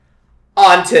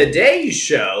On today's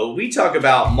show, we talk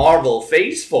about Marvel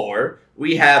Phase 4.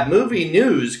 We have movie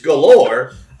news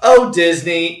galore. Oh,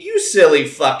 Disney, you silly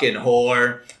fucking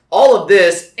whore. All of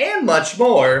this and much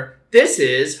more. This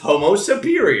is Homo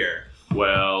Superior.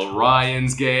 Well,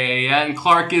 Ryan's gay, and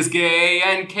Clark is gay,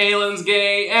 and Kalen's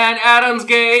gay, and Adam's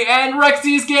gay, and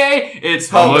Rexy's gay.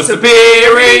 It's Homo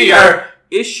Superior.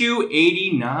 Issue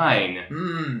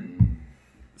 89.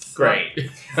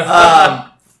 Great.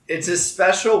 It's a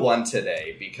special one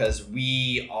today because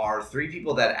we are three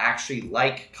people that actually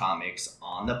like comics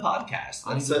on the podcast.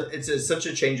 It's such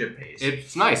a change of pace.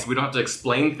 It's nice. We don't have to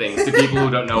explain things to people who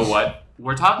don't know what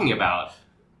we're talking about.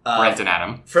 Brent and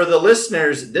Adam. For the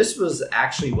listeners, this was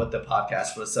actually what the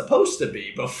podcast was supposed to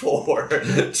be before.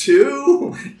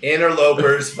 Two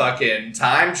interlopers, fucking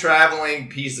time-traveling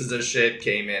pieces of shit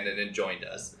came in and joined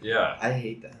us. Yeah. I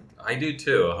hate them. I do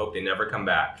too. I hope they never come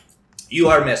back. You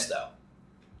are missed, though.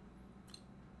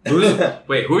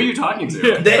 Wait, who are you talking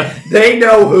to? They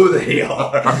know who they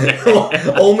are.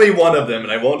 Only one of them,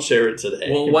 and I won't share it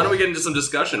today. Well, why don't we get into some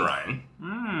discussion, Ryan?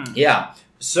 Yeah.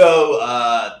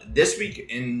 So, this week,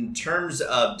 in terms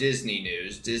of Disney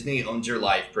news, Disney owns your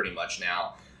life pretty much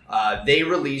now. They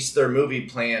released their movie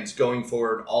plans going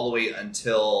forward all the way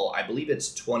until, I believe it's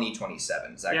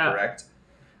 2027. Is that correct?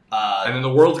 And then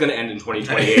the world's going to end in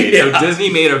 2028. So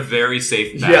Disney made a very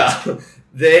safe bet.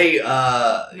 Yeah. They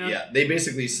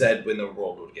basically said when the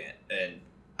world would get end.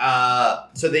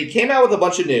 So they came out with a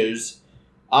bunch of news.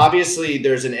 Obviously,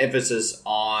 there's an emphasis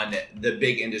on the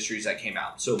big industries that came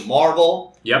out. So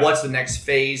Marvel, what's the next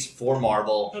phase for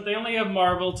Marvel? But they only have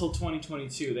Marvel till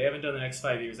 2022. They haven't done the next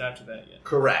 5 years after that yet.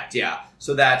 Correct, yeah.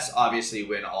 So that's obviously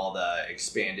when all the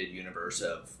expanded universe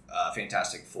of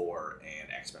Fantastic Four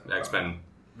and X-Men. X-Men,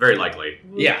 very likely.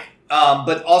 Yeah.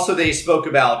 But also they spoke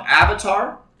about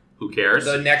Avatar. Who cares?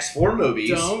 The next 4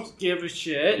 movies. Don't give a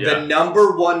shit. The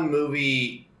number 1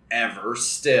 movie ever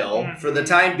still. For the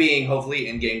time being, hopefully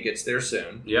Endgame gets there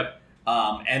soon. Yep.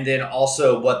 And then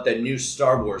also what the new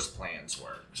Star Wars plans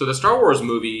were. So the Star Wars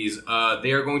movies,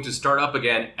 they are going to start up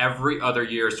again every other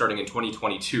year starting in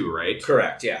 2022, right?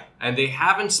 Correct, yeah. And they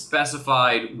haven't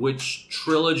specified which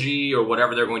trilogy or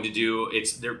whatever they're going to do.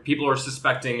 People are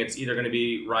suspecting it's either going to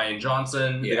be Rian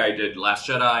Johnson, the guy who did Last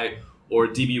Jedi, or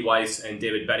D.B. Weiss and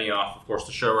David Benioff, of course,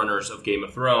 the showrunners of Game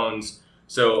of Thrones.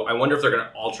 So I wonder if they're going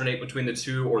to alternate between the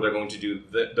two, or they're going to do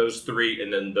those 3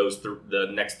 and then the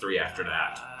next 3 after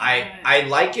that. I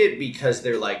like it because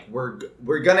they're like, we're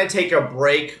going to take a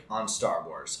break on Star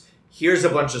Wars. Here's a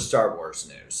bunch of Star Wars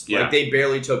news. Yeah. Like, they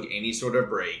barely took any sort of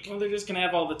break. Well, they're just going to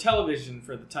have all the television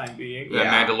for the time being. The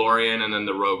Mandalorian and then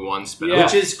the Rogue One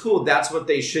spin-off. Which is cool. That's what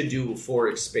they should do for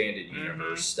expanded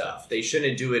universe stuff. They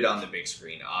shouldn't do it on the big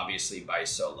screen. Obviously, by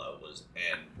Solo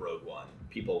and Rogue One,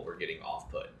 people were getting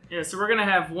off-put. Yeah, so we're going to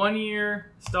have 1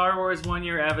 year Star Wars, 1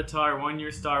 year Avatar, 1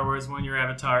 year Star Wars, 1 year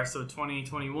Avatar. So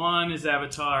 2021 is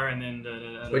Avatar, and then...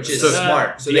 Which is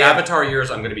smart. So the Avatar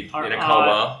years, I'm going to be in a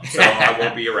coma, so I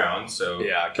won't be around. So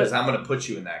yeah, because I'm going to put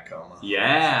you in that coma.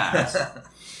 Yeah.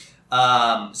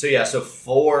 So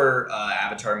 4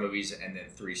 Avatar movies and then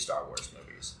 3 Star Wars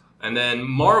movies. And then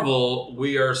Marvel,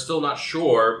 we are still not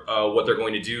sure what they're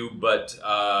going to do, but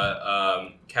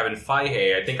Kevin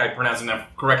Feige, I think I'm pronouncing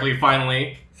that correctly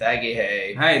finally. Faggy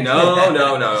hey. Hey, no.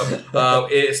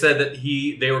 It said that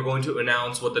they were going to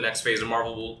announce what the next phase of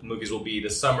Marvel movies will be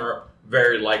this summer,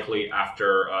 very likely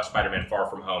after Spider-Man Far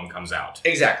From Home comes out.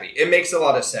 Exactly. It makes a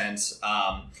lot of sense.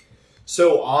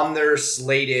 So on their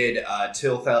slated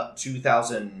till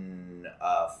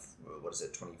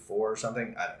 2024 or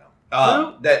something? I don't know.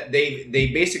 That they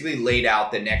basically laid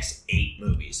out the next 8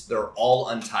 movies. They're all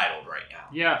untitled right now.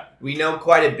 Yeah. We know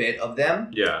quite a bit of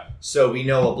them. Yeah. So we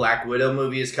know a Black Widow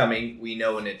movie is coming. We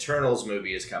know an Eternals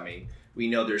movie is coming. We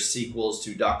know there's sequels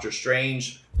to Doctor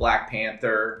Strange, Black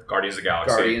Panther, Guardians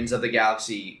of the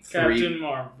Galaxy 3, Captain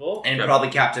Marvel. and probably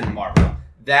Captain Marvel.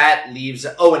 That leaves...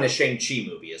 Oh, and a Shang-Chi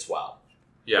movie as well.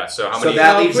 Yeah, so how So many...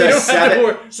 that leaves us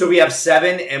 7. So we have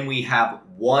 7, and we have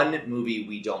 1 movie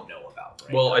we don't know about.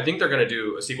 Right Well, now. I think they're going to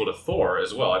do a sequel to Thor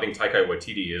as well. I think Taika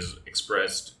Waititi has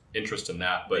expressed interest in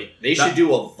that. But they should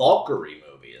do a Valkyrie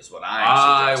movie is what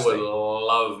I'm suggesting. I would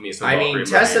love me some Valkyrie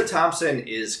movie. Tessa Thompson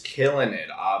is killing it,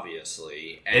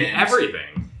 obviously. And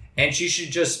everything. And she should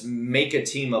just make a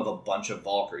team of a bunch of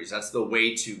Valkyries. That's the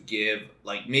way to give,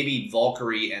 like, maybe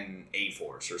Valkyrie and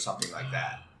A-Force or something like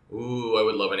that. Ooh, I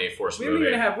would love an A-Force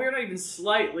movie. We're not even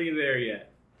slightly there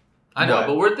yet. I know,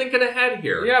 but we're thinking ahead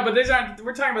here. Yeah, but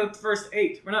we're talking about the first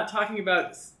 8. We're not talking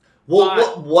about...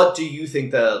 Well, what do you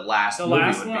think the last movie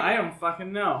would be? I don't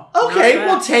fucking know. Okay,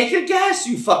 well, take a guess,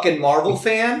 you fucking Marvel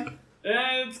fan.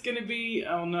 It's gonna be.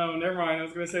 Oh no, never mind. I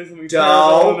was gonna say something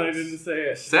Don't. terrible and I didn't say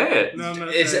it. Say it. No, I'm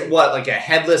not Is saying it what, like a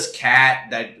headless cat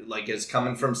that like is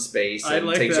coming from space I and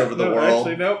like takes that. over the No, world?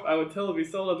 Actually, nope. I would totally be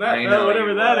sold on that. I know whatever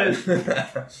you that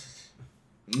would. is.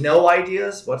 No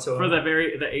ideas whatsoever. For the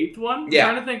 8th one? Yeah.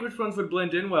 I'm trying to think which ones would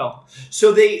blend in well.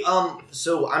 So they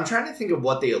so I'm trying to think of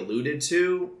what they alluded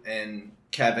to, and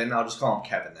Kevin, I'll just call him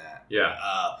Kevin that. Yeah.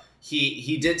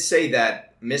 He did say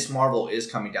that Miss Marvel is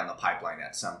coming down the pipeline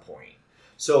at some point.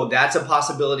 So that's a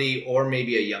possibility, or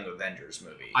maybe a Young Avengers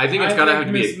movie. I think it's gonna have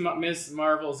to be. Miss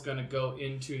Marvel's gonna go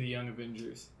into the Young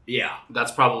Avengers. Yeah.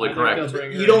 That's probably I think they'll correct.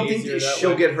 bring her You don't in think easier that that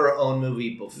she'll way. get her own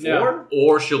movie before? No.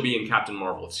 Or she'll be in Captain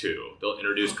Marvel too. They'll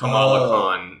introduce Kamala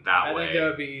Khan that I way. think that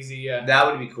would be easy. Yeah. That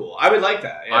would be cool. I would like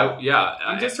that. Yeah.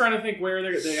 I'm just trying to think where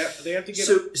they have to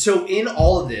get. So in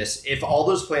all of this, if all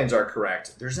those plans are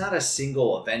correct, there's not a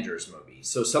single Avengers movie.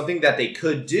 So something that they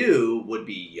could do would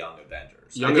be Young Avengers.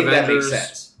 Young I think Avengers, that makes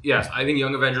sense. Yes, I think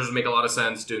Young Avengers would make a lot of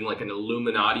sense. Doing like an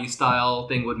Illuminati style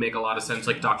thing would make a lot of sense.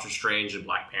 Like Doctor Strange and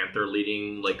Black Panther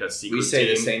leading like a secret We say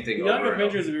team. the same thing Young over and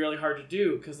Avengers over. would be really hard to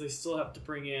do because they still have to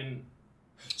bring in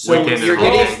So Weekend you're and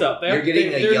all getting stuff. you're getting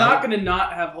a They're young. not going to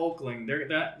not have Hulkling. They're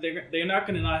not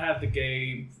going to not have the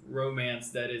gay romance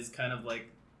that is kind of like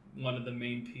one of the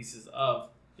main pieces of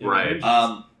Young Right.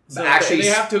 Avengers. So actually, they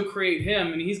have to create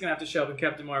him, and he's going to have to show up in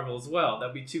Captain Marvel as well.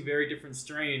 That'd be two very different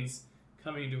strains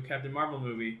coming into a Captain Marvel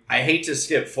movie. I hate to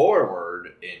skip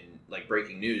forward in like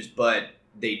breaking news, but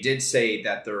they did say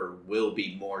that there will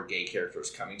be more gay characters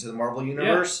coming to the Marvel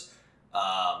universe.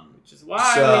 Which is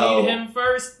why So- we need him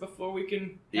first before we can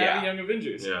have Yeah. the Young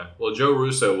Avengers. Yeah. Well, Joe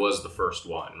Russo was the first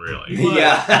one, really. He was.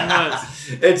 Yeah,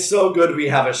 it's so good we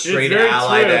have a straight very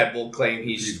ay true. that will claim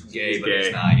he's gay, He's but gay.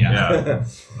 he's not. Yeah.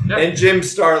 Yeah. And Jim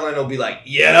Starlin will be like,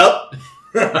 "Yep."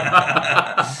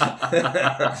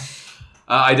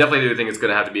 I definitely do think it's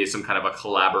going to have to be some kind of a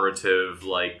collaborative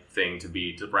like thing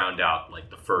to round out like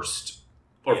the first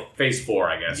or phase 4,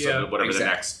 I guess. Yeah, so whatever exactly.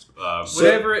 the next.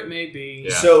 Whatever it may be.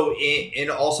 Yeah. So, in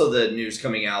also the news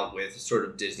coming out with sort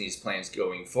of Disney's plans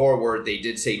going forward, they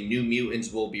did say New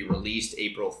Mutants will be released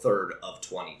April 3rd of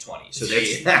 2020. So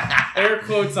they Air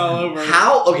quotes all over.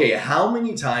 how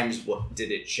many times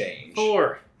did it change?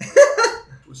 4.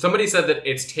 Somebody said that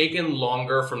it's taken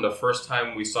longer from the first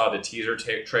time we saw the teaser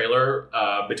trailer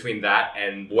between that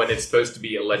and when it's supposed to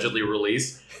be allegedly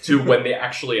released to when they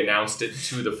actually announced it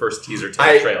to the first teaser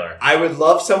trailer. I would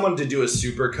love someone to do a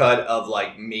supercut of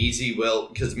like Maisie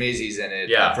because Maisie's in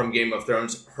it from Game of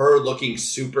Thrones. Her looking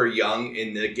super young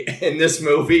in this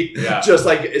movie, just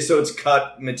like so it's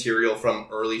cut material from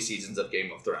early seasons of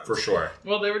Game of Thrones For sure.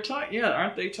 Well, they were talking. Yeah,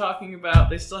 aren't they talking about?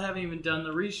 They still haven't even done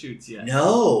the reshoots yet.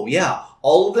 No, yeah,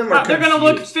 all of them are. They're going to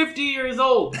look confused. 50 years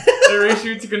old. Their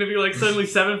reshoots are going to be like suddenly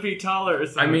 7 feet taller or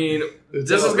something. I mean, It's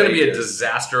this is going to be a outrageous.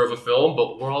 disaster of a film,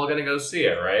 but we're all going to go see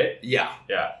it, right? Yeah,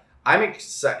 Yeah. I'm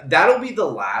excited. That'll be the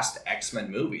last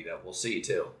X-Men movie that we'll see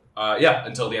too. Yeah,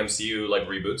 until the MCU like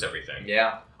reboots everything.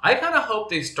 Yeah, I kind of hope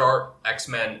they start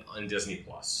X-Men on Disney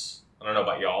Plus. I don't know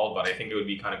about y'all, but I think it would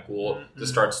be kind of cool to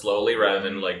start slowly rather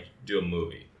than like do a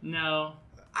movie. no.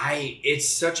 it's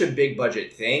such a big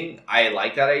budget thing. I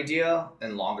like that idea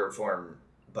in longer form,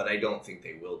 but I don't think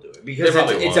they will do it because They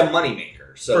probably it's a won't.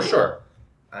 moneymaker. So For sure.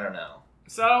 I don't know.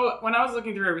 So when I was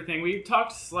looking through everything, we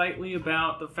talked slightly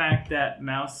about the fact that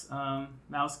Mouse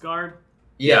Guard,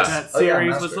 Yes. that Oh, yeah, series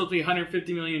Master. was supposed to be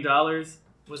 $150 million.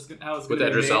 Was how it was With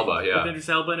gonna be Idris made. Elba, yeah. With Idris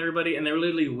Elba and everybody, and they were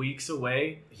literally weeks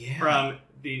away Yeah. from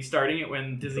the starting it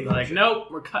when Disney was like, nope,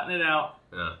 we're cutting it out.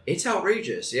 Yeah. It's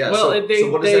outrageous. Yeah. Well,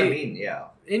 so what does that mean? Yeah.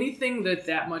 Anything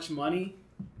that much money,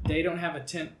 they don't have a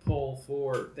tent pole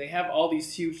for. They have all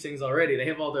these huge things already. They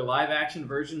have all their live action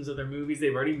versions of their movies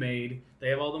they've already made. They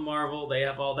have all the Marvel, they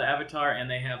have all the Avatar, and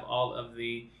they have all of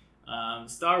the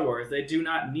Star Wars. They do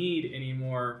not need any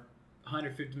more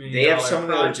 $150 million. They have some of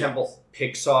their projects. temple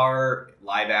Pixar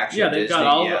live action. Yeah, they've Disney, got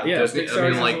all. yeah. Yeah, Disney- I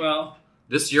Pixar mean, like, as well.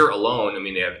 This year alone, I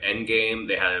mean, they have Endgame,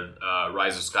 they have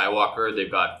Rise of Skywalker,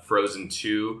 they've got Frozen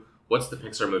 2. What's the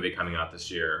Pixar movie coming out this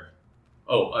year?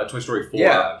 Oh, Toy Story 4.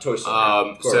 Yeah, Toy Story.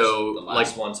 Of course. so, the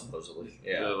last like- one supposedly.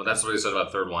 Yeah. That's what they said about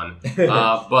the third one.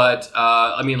 But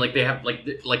I mean, like they have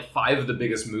like 5 of the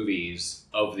biggest movies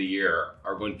of the year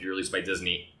are going to be released by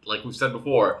Disney. Like we've said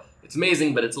before, it's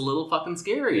amazing, but it's a little fucking They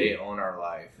scary. own our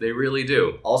life. They really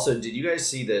do. Also, did you guys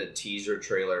see the teaser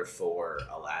trailer for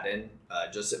Aladdin?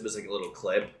 It was like a little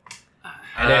clip,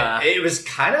 and it was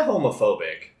kind of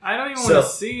homophobic. I don't even So- want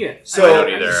to see it. So, I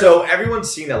don't either. so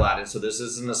everyone's seen Aladdin, so this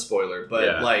isn't a spoiler. But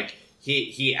Yeah. like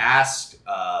he asked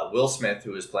Will Smith,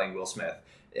 who was playing Will Smith,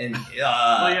 and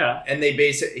yeah. and they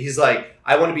he's like,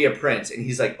 I want to be a prince, and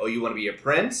he's like, oh, you want to be a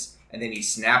prince? and then he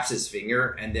snaps his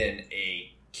finger, and then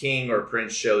a king or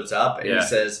prince shows up, and he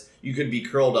says, "You could be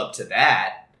curled up to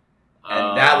that,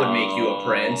 and that would make you a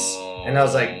prince." And I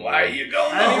was like, "Why are you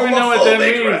going?" I don't even know what that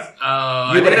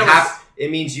means.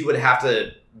 It means you would have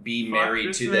to be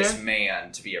married to this man?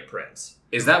 man to be a prince.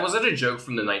 Was it a joke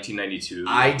from the 1992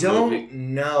 I don't movie?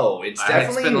 know. It's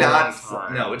definitely not.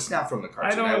 No, it's not from the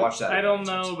cartoon. I watched that. I don't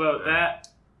know about that.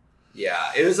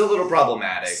 Yeah, it was a little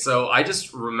problematic. So I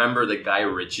just remember that Guy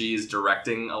Ritchie's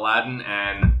directing Aladdin,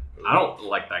 and I don't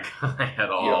like that guy at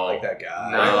all. You don't like that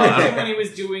guy? No, I liked him when he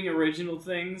was doing original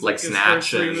things. Like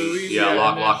Snatch and movies.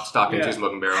 Lock, Stock, and Two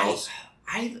Smoking Barrels.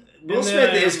 Will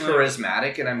Smith is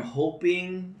charismatic, and I'm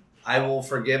hoping I will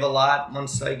forgive a lot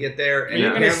once I get there. And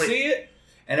you're going to see it?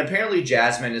 And apparently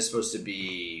Jasmine is supposed to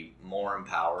be more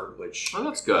empowered, which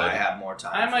that's good. I have more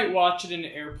time. I might watch it in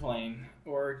an airplane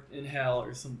or in hell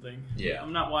or something. Yeah.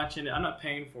 I'm not watching it. I'm not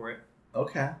paying for it.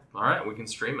 Okay. All right, we can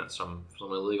stream it from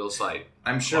some illegal site.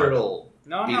 I'm sure it'll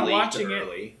No, I'm be not leaked watching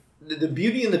early. The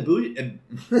Beauty and the Booty.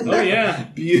 Oh, yeah.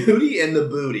 Beauty and the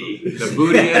Booty. The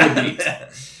Booty and the Beat.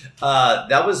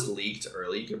 That was leaked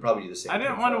early. You could probably do the same.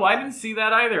 I didn't see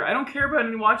that either. I don't care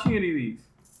about watching any of these.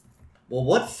 Well,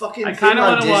 what fucking I thing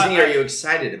on Disney are you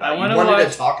excited about? I You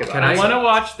wanted to talk about it. I want to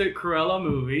watch the Cruella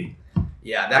movie.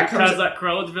 Yeah, that because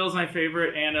Cruella de Vil is my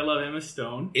favorite, and I love Emma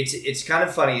Stone. It's kind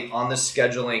of funny on the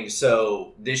scheduling.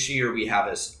 So this year we have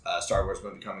a Star Wars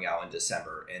movie coming out in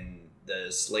December, and the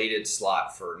slated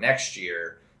slot for next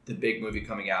year, the big movie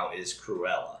coming out is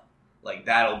Cruella. Like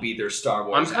that'll be their Star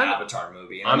Wars Avatar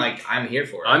movie, and I'm here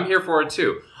for it. I'm here for it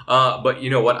too. But you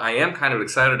know what I am kind of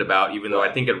excited about, even though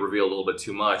I think it revealed a little bit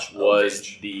too much,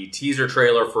 was the teaser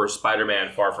trailer for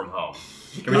Spider-Man: Far From Home.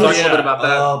 Can we talk a little bit about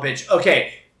that? Oh, bitch.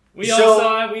 Okay. We all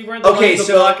saw it. We weren't the ones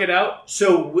to block it out.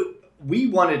 So we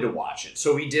wanted to watch it.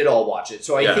 So we did all watch it.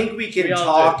 So I think we can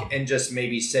talk and just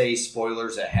maybe say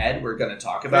spoilers ahead. We're going to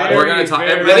talk about it. We're going to talk.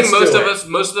 I think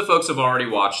most of the folks have already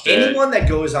watched it. Anyone that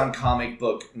goes on comic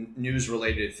book news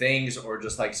related things or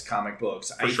just likes comic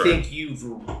books, I think you've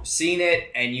seen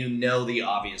it and you know the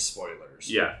obvious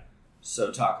spoilers. Yeah. So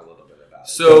talk a little bit about it.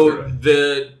 So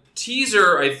the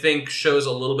teaser, I think, shows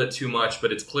a little bit too much,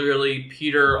 but it's clearly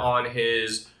Peter on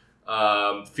his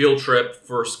field trip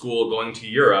for school going to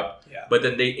Europe. Yeah. But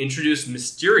then they introduced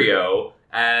Mysterio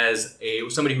as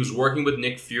somebody who's working with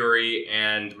Nick Fury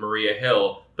and Maria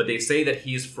Hill, but they say that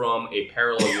he's from a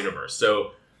parallel universe.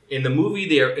 So in the movie,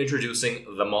 they are introducing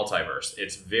the multiverse.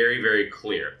 It's very, very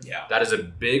clear. Yeah. That is a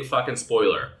big fucking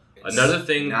spoiler. It's another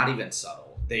thing... not even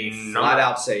subtle. They flat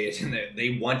out say it, and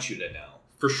they want you to know.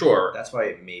 For sure. That's why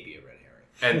it may be a red herring.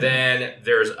 And then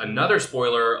there's another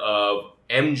spoiler of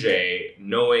MJ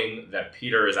knowing that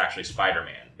Peter is actually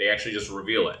Spider-Man. They actually just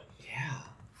reveal it. Yeah.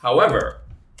 However,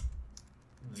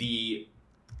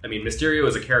 Mysterio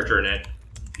is a character in it.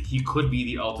 He could be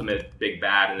the ultimate big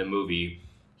bad in the movie.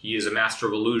 He is a master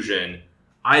of illusion.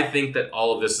 I think that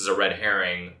all of this is a red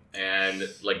herring, and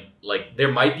like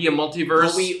there might be a multiverse.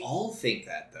 But we all think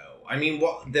that, though. I mean,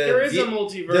 there is a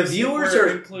multiverse. The viewers are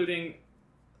including.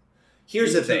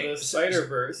 Here's the thing: the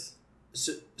Spider-Verse.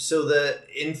 So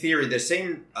in theory, the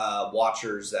same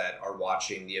watchers that are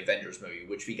watching the Avengers movie,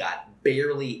 which we got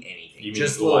barely anything. You mean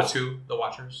just the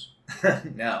Watchers?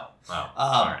 No. Oh,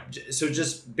 all right. So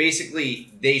just basically,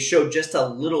 they showed just a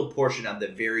little portion of the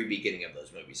very beginning of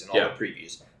those movies and all the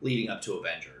previews leading up to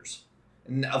Avengers.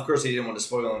 And of course, they didn't want to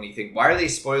spoil anything. Why are they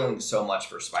spoiling so much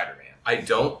for Spider-Man?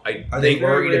 Are they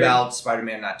worried about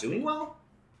Spider-Man not doing well?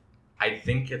 I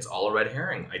think it's all a red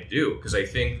herring. I do, because I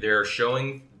think they're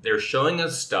showing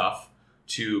us stuff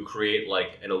to create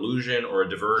like an illusion or a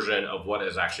diversion of what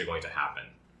is actually going to happen.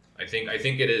 I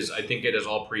think it is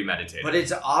all premeditated. But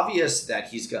it's obvious that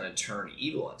he's going to turn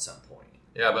evil at some point.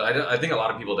 Yeah, but I think a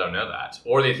lot of people don't know that,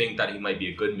 or they think that he might be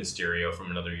a good Mysterio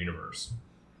from another universe.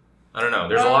 I don't know.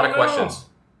 There's a lot of questions.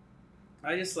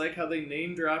 I just like how they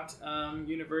name dropped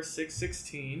Universe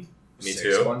 616. Me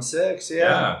too. 616,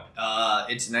 yeah.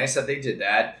 It's nice that they did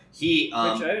that. He, in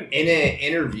an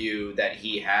interview that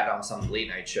he had on some late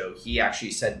night show, he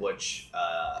actually said which...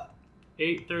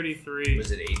 833.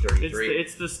 Was it 833?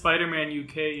 It's the Spider-Man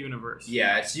UK universe.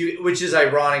 Yeah, which is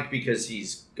ironic because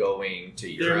he's going to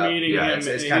Europe. They're meeting him.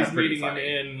 It's kind of pretty meeting funny.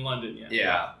 him in London.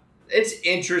 Yeah, it's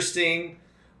interesting.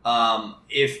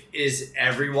 Is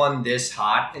everyone this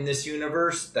hot in this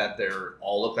universe that they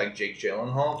all look like Jake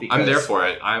Gyllenhaal? Because, I'm there for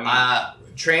it.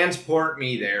 Transport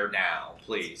me there now,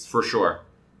 please. For sure.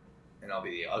 And I'll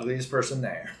be the ugliest person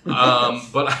there.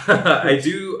 But I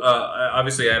do.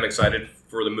 Obviously, I am excited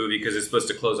for the movie because it's supposed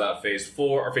to close out phase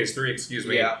 3. Excuse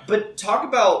me. Yeah, but talk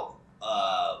about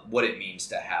what it means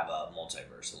to have a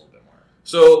multiverse a little bit more.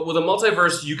 So with a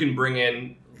multiverse, you can bring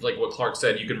in, like what Clark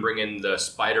said, you can bring in the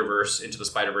Spider-Verse into the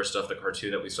Spider-Verse stuff, the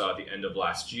cartoon that we saw at the end of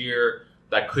last year.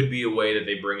 That could be a way that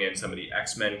they bring in some of the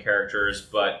X-Men characters.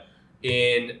 But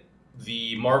in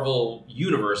the Marvel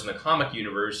universe, in the comic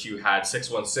universe, you had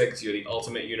 616, you had the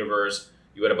Ultimate Universe,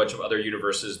 you had a bunch of other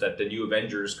universes that the New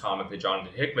Avengers comic that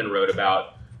Jonathan Hickman wrote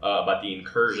about the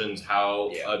incursions,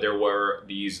 how there were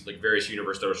these like various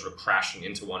universes that were sort of crashing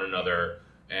into one another,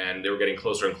 and they were getting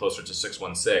closer and closer to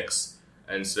 616.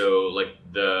 And so, like,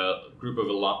 the group of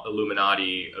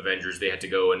Illuminati Avengers, they had to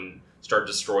go and start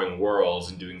destroying worlds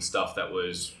and doing stuff that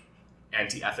was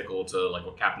anti-ethical to, like,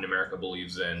 what Captain America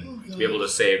believes in to be able to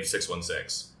save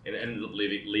 616. And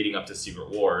leading up to Secret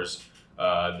Wars,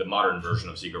 the modern version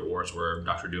of Secret Wars, where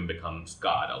Doctor Doom becomes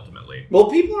God, ultimately. Well,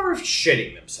 people are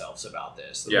shitting themselves about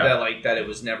this. That it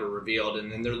was never revealed, and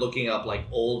then they're looking up, like,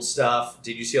 old stuff.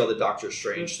 Did you see all the Doctor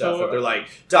Strange stuff? They're like,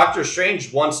 Doctor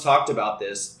Strange once talked about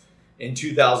this in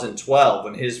 2012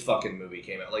 when his fucking movie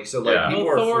came out. Like, so, like, people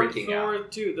are freaking out. Thor,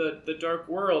 too, the Dark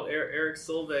World, Eric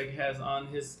Solveig has on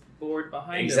his board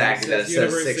behind exactly, him. That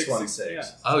says 616. Yeah.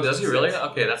 Oh, does he really?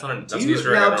 Okay, that's not do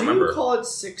you call it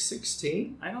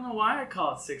 616? I don't know why I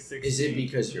call it 616. Is it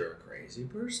because you're a crazy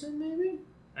person, maybe?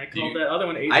 I called that other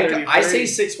one 833. I say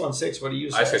 616. What do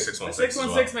you say? I say 616.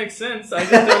 616 makes sense. I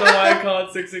just don't know why I call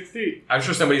it 616. I'm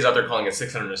sure somebody's out there calling it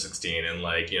 616, and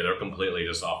like, you know, they're completely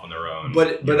just off on their own.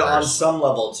 But on some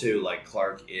level too, like,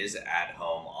 Clark is at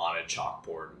home on a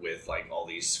chalkboard with like all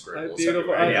these scribbles.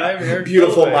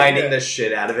 Beautiful minding the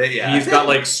shit out of it. Yeah, he's got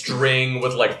like string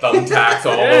with like thumbtacks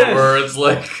all over. It's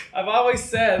like, I've always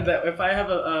said that if I have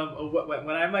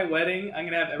when I have my wedding, I'm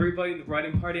gonna have everybody in the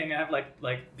wedding party. I'm gonna have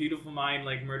like beautiful mind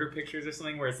like murder pictures or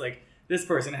something where it's like this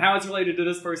person, how it's related to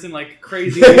this person, like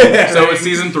crazy. So it's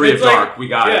season 3 of Dark. We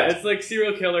got it. Yeah, it's like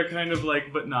serial killer kind of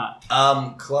like, but not.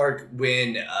 Clark,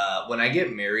 when I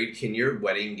get married, can your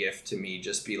wedding gift to me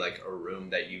just be like a room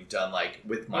that you've done like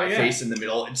with my face in the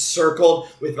middle, it's circled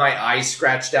with my eyes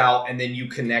scratched out, and then you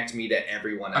connect me to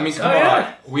everyone else? I mean, come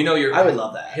on. We know I would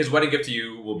love that. His wedding gift to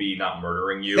you will be not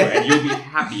murdering you, and you'll be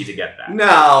happy to get that.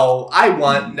 No, I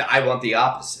want the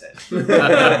opposite. You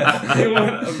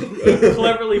want a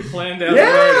cleverly planned out.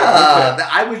 Yeah,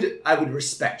 I would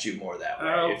respect you more that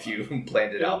way if you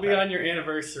planned it out. It'll be on your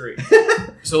anniversary.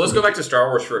 So let's go back to Star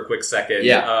Wars for a quick second.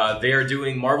 Yeah.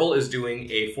 Marvel is doing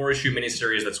a 4-issue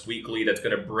miniseries that's weekly that's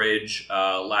going to bridge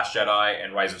Last Jedi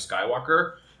and Rise of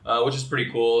Skywalker, which is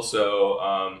pretty cool.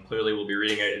 So clearly we'll be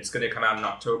reading it. It's going to come out in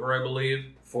October, I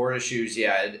believe. 4 issues,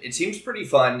 yeah. It seems pretty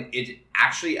fun. It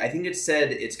actually, I think it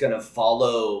said it's going to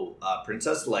follow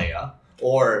Princess Leia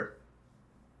or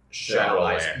General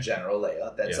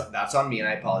Leia. That's on me, and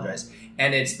I apologize.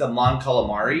 And it's the Mon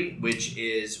Calamari, which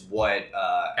is what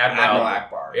Admiral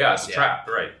Akbar. Yeah, it's a trap,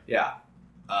 right? Yeah.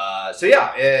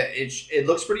 It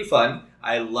looks pretty fun.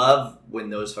 I love when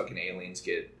those fucking aliens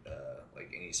get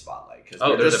like any spotlight because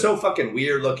they're so fucking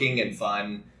weird looking and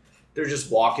fun. They're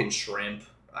just walking shrimp.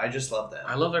 I just love them.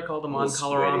 I love they're called the Mon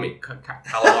Calamari.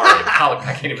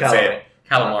 I can't even say it.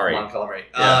 Calamari. Mon Calamari.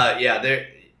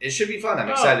 It should be fun. I'm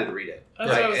excited to read it.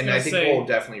 I think we'll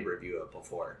definitely review it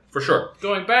before. For sure.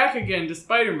 Going back again to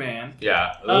Spider-Man.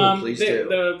 Yeah. Please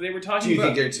do. They were talking Do you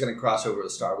think it's going to cross over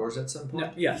with Star Wars at some point?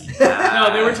 No, yes.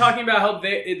 No, they were talking about how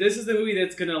this is the movie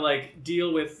that's going to like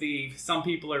deal with some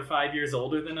people are 5 years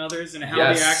older than others and how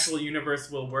the actual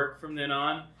universe will work from then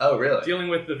on. Oh, really? Dealing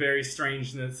with the very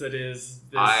strangeness that is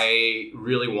this. I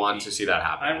really want to see that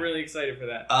happen. I'm really excited for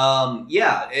that.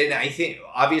 Yeah, and I think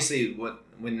obviously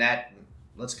when that...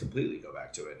 Let's completely go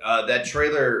back to it. That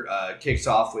trailer kicks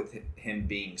off with him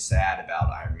being sad about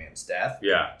Iron Man's death.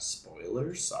 Yeah.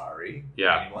 Spoilers, sorry.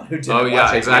 Yeah. Anyone who didn't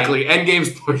watch exactly. Endgame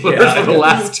spoilers for the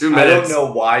last 2 minutes. I don't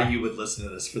know why you would listen to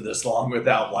this for this long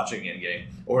without watching Endgame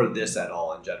or this at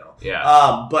all in general.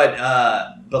 Yeah. But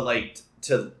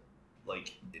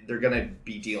they're gonna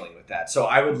be dealing with that. So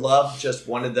I would love just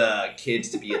one of the kids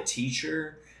to be a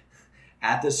teacher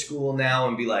at the school now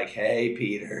and be like, "Hey,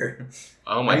 Peter."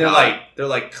 Oh my god! They're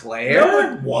like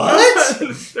Claire. What?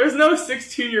 There's no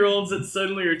 16-year-olds that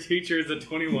suddenly are teachers at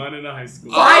 21 in a high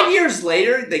school. 5 years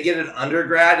later, they get an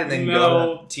undergrad and then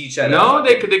go to teach at. No,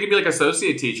 they could be like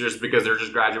associate teachers because they're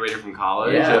just graduating from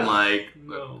college and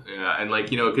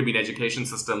it could be an education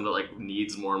system that like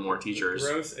needs more and more teachers.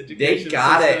 Gross education. They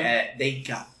got it. They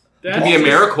got. It could be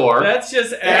AmeriCorps. That's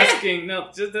just asking.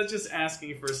 That's just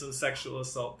asking for some sexual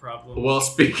assault problems. Well,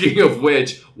 speaking of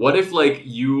which, what if like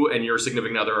you and your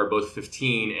significant other are both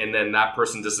 15, and then that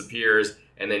person disappears,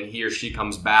 and then he or she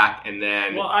comes back, and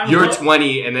then you're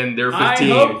 20, and then they're 15? I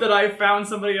hope that I found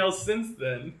somebody else since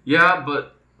then. Yeah,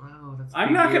 but wow,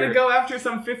 I'm not going to go after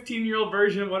some 15-year-old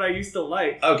version of what I used to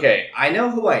like. Okay, I know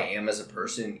who I am as a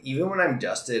person. Even when I'm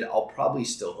dusted, I'll probably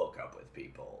still hook up with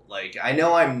people. Like, I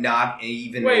know I'm not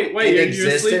even Wait, in you're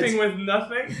existence. sleeping with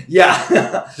nothing?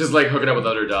 Yeah. Just like hooking up with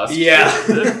other dust. Yeah.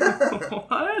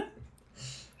 What?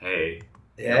 Hey.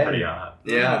 Yeah. Pretty hot.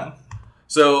 Yeah.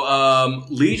 So,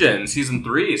 Legion Season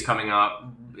 3 is coming up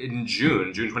in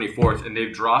June 24th, and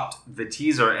they've dropped the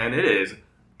teaser, and it is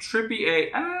trippy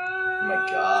AF. Oh my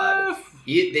god.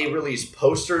 They released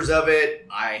posters of it.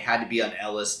 I had to be on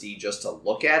LSD just to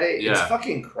look at it. Yeah. It's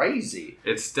fucking crazy.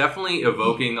 It's definitely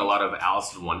evoking a lot of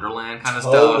Alice in Wonderland kind of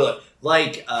Totally. stuff.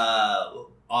 Like,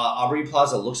 Aubrey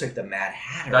Plaza looks like the Mad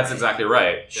Hatter. That's exactly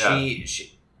right. Yeah.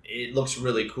 It looks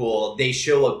really cool. They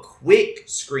show a quick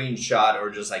screenshot or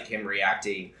just like him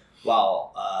reacting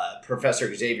while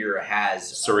Professor Xavier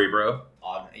has Cerebro.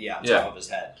 on top of his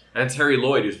head. And it's Harry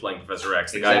Lloyd who's playing Professor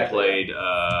X, the guy who Exactly. played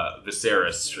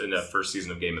Viserys in the first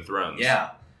season of Game of Thrones. Yeah.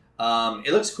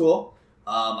 It looks cool.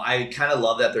 I kind of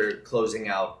love that they're closing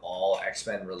out all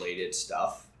X-Men related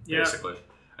stuff. Yeah. Basically.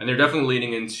 And they're definitely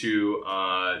leaning into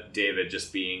David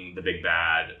just being the big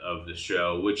bad of the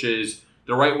show, which is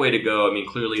the right way to go. I mean,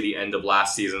 clearly the end of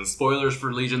last season. Spoilers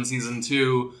for Legion Season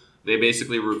 2. They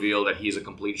basically reveal that he's a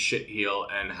complete shitheel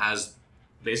and has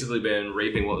basically been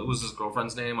raping, what was his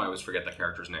girlfriend's name? I always forget the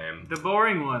character's name. The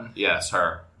boring one. Yes,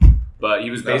 her. But he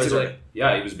was That was basically,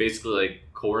 it. he was basically like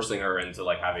coercing her into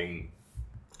like having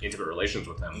intimate relations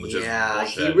with him, which is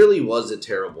bullshit. he really was a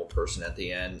terrible person at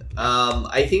the end.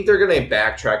 I think they're going to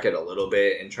backtrack it a little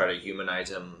bit and try to humanize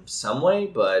him some way,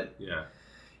 but Yeah.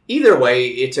 either way,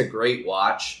 it's a great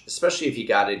watch, especially if you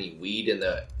got any weed in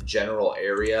the general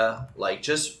area. Like,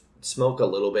 just smoke a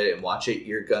little bit and watch it.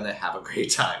 You're going to have a great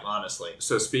time, honestly.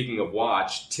 So speaking of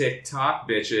watch, TikTok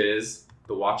bitches,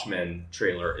 the Watchmen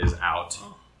trailer is out.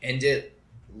 And it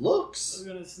I looks... was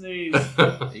going to sneeze. You're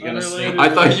gonna Unrelated. sneeze? I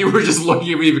thought you were just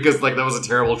looking at me because like that was a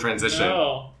terrible transition.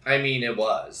 No. I mean, it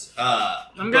was.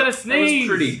 I'm going to It sneeze.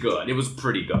 was pretty good. It was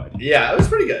pretty good. Yeah, it was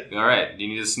pretty good. All right. Do you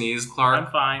need to sneeze, Clark?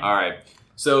 I'm fine. All right.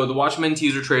 So the Watchmen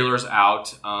teaser trailer is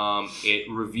out. It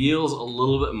reveals a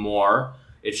little bit more.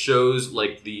 It shows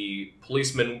like the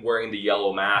policemen wearing the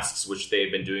yellow masks, which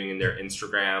they've been doing in their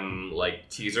Instagram like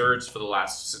teasers for the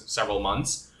last several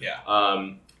months. Yeah.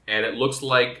 And it looks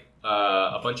like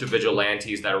a bunch of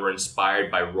vigilantes that were inspired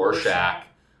by Rorschach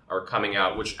are coming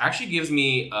out, which actually gives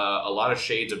me a lot of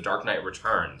shades of Dark Knight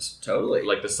Returns. Totally.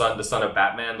 Like the son of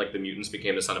Batman, like the mutants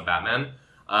became the son of Batman.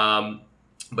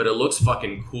 But it looks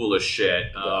fucking cool as shit.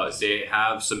 They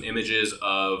have some images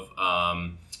of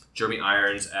Jeremy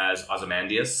Irons as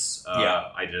Ozymandias.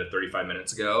 I did it 35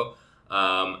 minutes ago.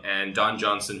 And Don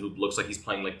Johnson, who looks like he's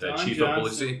playing like the Don chief Johnson.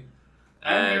 of police.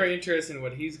 I'm very interested in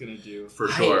what he's going to do. For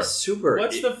sure. Super.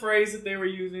 What's the phrase that they were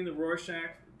using, the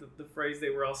Rorschach? The phrase they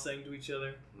were all saying to each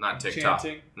other? Not TikTok.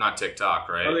 Chanting? Not TikTok,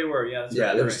 right? Oh, they were, yeah. That's Yeah,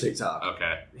 right, there was right. TikTok.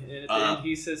 Okay. And at the end,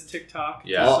 he says TikTok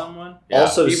Yeah. to someone, Yeah.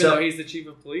 Also, even some- though he's the chief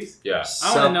of police. Yeah.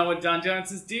 I want to know what Don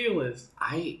Johnson's deal is.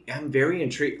 I am very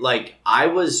intrigued. Like, I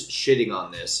was shitting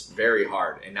on this very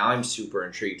hard, and now I'm super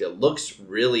intrigued. It looks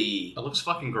really... It looks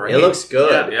fucking great. It looks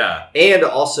good. Yeah. And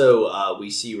also, we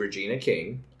see Regina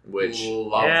King, which...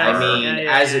 Love Yeah, I her. mean,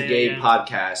 Yeah, as a gay yeah.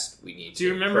 podcast, we need Do you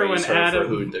to remember praise when her Adam for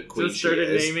who the queen just she started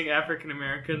is. naming African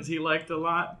Americans he liked a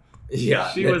lot? Yeah.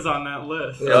 She was on that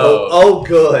list. Oh,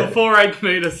 good. Before I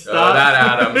made a stop. that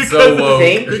Adam, because, so woke.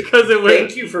 because it was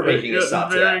Thank you for making a stop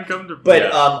to very that. uncomfortable. But Yeah.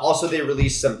 also, they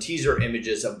released some teaser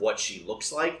images of what she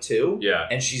looks like, too. Yeah.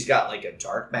 And she's got, like, a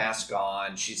dark mask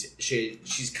on.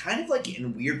 She's kind of, like,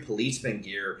 in weird policeman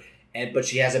gear. But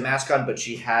she has a mask on, but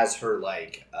she has her,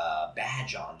 like,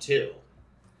 badge on, too.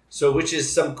 So, which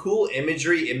is some cool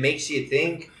imagery. It makes you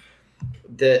think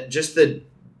that just the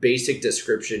basic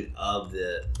description of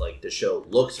the show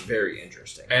looks very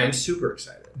interesting. I'm And- super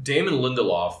excited. Damon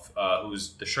Lindelof,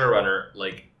 who's the showrunner,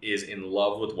 is in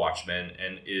love with Watchmen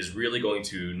and is really going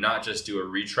to not just do a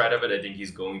retread of it. I think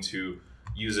he's going to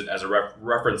use it as a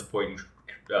reference point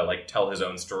and tell his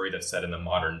own story that's set in the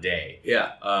modern day.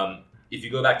 Yeah. If you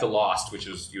go back to Lost, he was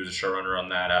a showrunner on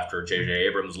that after J.J.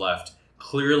 Abrams left,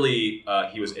 clearly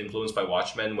he was influenced by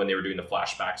Watchmen when they were doing the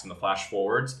flashbacks and the flash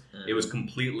forwards. It was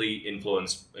completely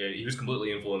influenced. He was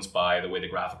completely influenced by the way the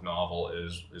graphic novel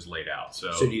is laid out.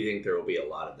 So So do you think there will be a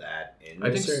lot of that in I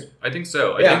this? think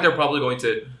so. I Yeah. think they're probably going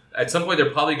to at some point.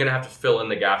 They're probably going to have to fill in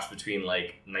the gaps between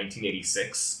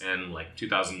 1986 and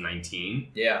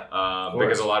 2019. Yeah.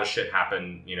 Because a lot of shit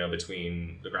happened,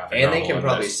 between the graphic And novel they can and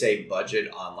probably this. save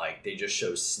budget on they just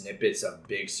show snippets of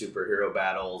big superhero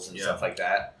battles and Yeah. stuff like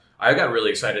that. I got really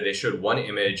excited. They showed one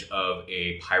image of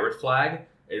a pirate flag.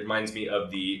 It reminds me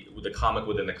of the comic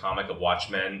within the comic of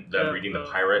Watchmen. Them reading the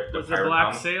pirate the pirate Black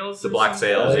comic. Sails. The Black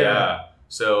Sails, Oh, yeah. yeah.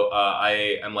 So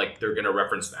I'm like, they're gonna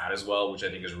reference that as well, which I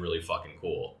think is really fucking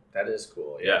cool. That is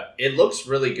cool. Yeah. It looks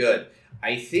really good.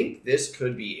 I think this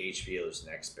could be HBO's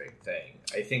next big thing.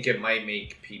 I think it might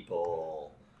make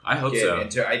people I hope get so.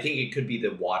 into. I think it could be the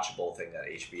watchable thing that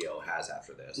HBO has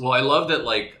after this. Well, I love that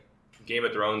like Game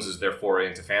of Thrones is their foray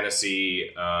into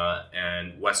fantasy,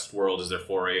 and Westworld is their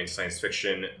foray into science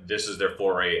fiction. This is their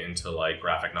foray into like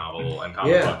graphic novel and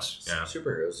comic books. Yeah,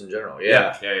 superheroes in general.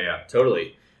 yeah.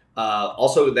 Totally.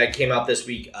 Also, that came out this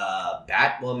week.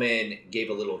 Batwoman gave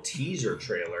a little teaser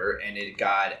trailer, and it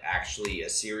got actually a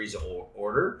series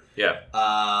order. Yeah.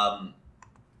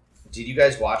 Did you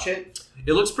guys watch it?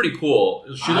 It looks pretty cool.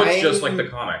 She looks just like the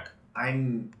comic.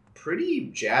 I'm pretty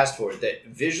jazzed for it. That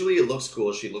visually it looks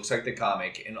cool. She looks like the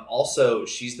comic, and also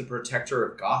she's the protector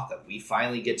of Gotham. We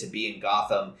finally get to be in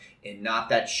Gotham and not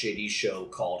that shitty show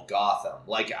called Gotham.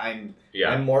 Like I'm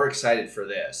more excited for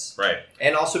this. Right.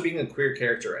 And also being a queer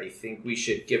character, I think we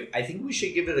should give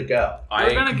it a go.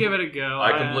 We're gonna give it a go.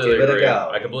 I completely Give it a agree.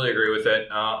 go. I completely agree with it.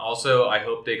 Also, I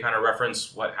hope they kind of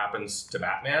reference what happens to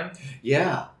Batman.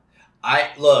 Yeah.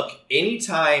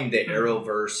 Anytime the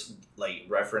Arrowverse like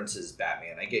references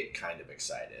Batman, I get kind of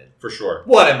excited. For sure.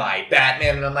 What am I,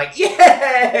 Batman? And I'm like,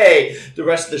 yay! The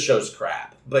rest of the show's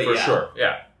crap. But For sure.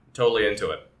 Yeah. Totally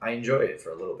into it. I enjoyed it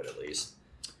for a little bit at least.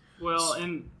 Well,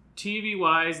 and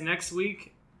TV-wise, next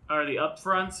week are the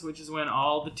upfronts, which is when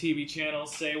all the TV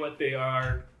channels say what they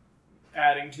are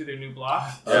adding to their new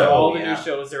blocks. So all the new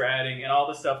shows they're adding and all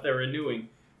the stuff they're renewing,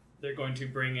 they're going to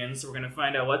bring in. So we're going to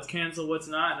find out what's canceled, what's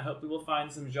not, and hopefully we'll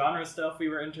find some genre stuff we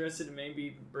were interested in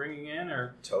maybe bringing in,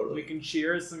 or we can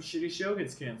cheer as some shitty show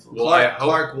gets canceled. Well,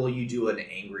 Clark, will you do an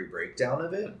angry breakdown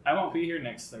of it? I won't be here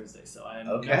next Thursday, so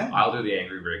Okay. I'll do the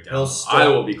angry breakdown. I I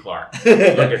will be Clark. Look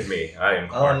at me. I am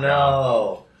Clark.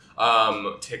 Oh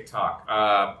no. TikTok.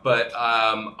 But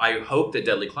I hope that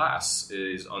Deadly Class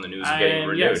is on the news and getting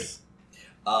renewed. Yes.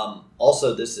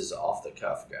 Also, this is off the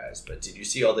cuff, guys. But did you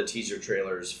see all the teaser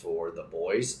trailers for The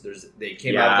Boys? They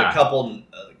came out with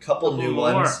a couple new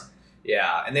ones.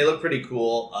 Yeah, and they look pretty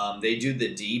cool. They do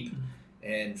The Deep,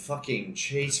 and fucking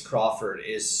Chase Crawford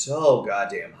is so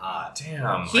goddamn hot.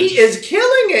 Damn, he is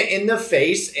killing it in the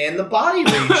face and the body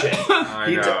region.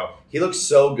 I know. He looks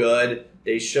so good.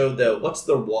 They showed what's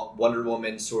the Wonder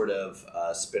Woman sort of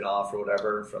spin-off or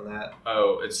whatever from that?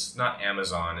 Oh, it's not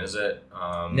Amazon, is it?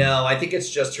 No, I think it's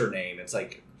just her name.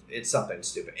 It's something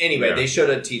stupid. Anyway, They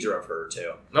showed a teaser of her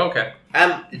too. Okay.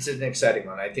 It's an exciting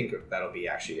one. I think that'll be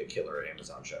actually a killer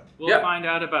Amazon show. We'll find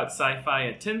out about sci-fi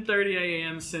at 10:30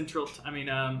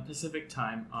 a.m. Pacific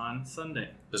time on Sunday.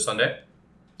 This Sunday?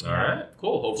 All right.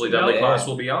 Cool. Hopefully Deadly Class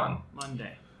will be on.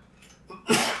 Monday.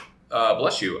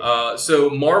 Bless you. So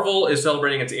Marvel is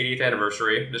celebrating its 80th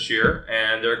anniversary this year,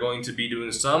 and they're going to be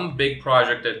doing some big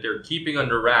project that they're keeping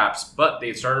under wraps, but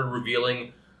they started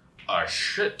revealing a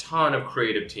shit ton of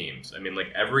creative teams. I mean,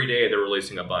 like, every day they're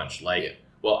releasing a bunch.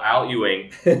 Al Ewing,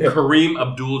 Kareem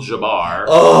Abdul-Jabbar.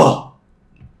 Oh!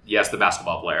 Yes, the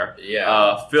basketball player.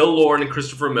 Yeah. Phil Lord and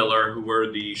Christopher Miller, who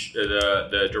were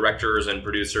the directors and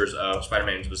producers of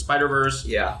Spider-Man Into the Spider-Verse.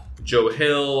 Yeah. Joe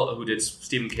Hill, who was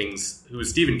Stephen King's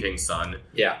son.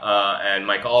 Yeah. And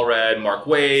Mike Allred, Mark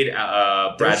Wade,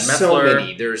 Brad There's Metzler. so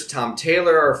many. There's Tom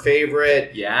Taylor, our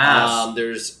favorite. Yes.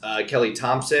 There's Kelly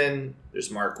Thompson. There's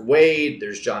Mark Wade.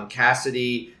 There's John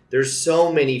Cassidy. There's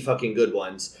so many fucking good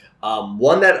ones.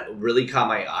 One that really caught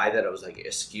my eye that I was like,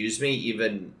 excuse me,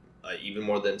 even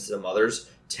more than some others.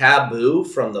 Taboo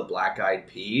from the Black Eyed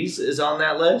Peas is on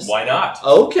that list. Why not?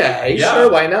 Okay,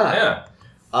 sure, why not? Yeah.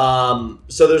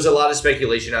 So there's a lot of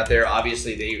speculation out there.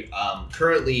 Obviously, they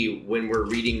currently, when we're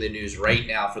reading the news right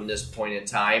now from this point in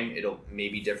time, it'll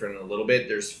maybe different a little bit.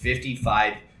 There's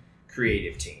 55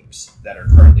 creative teams that are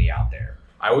currently out there.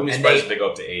 I wouldn't be surprised if they go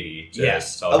up to 80.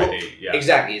 Yes. Celebrate 80. Yeah.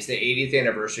 Exactly. It's the 80th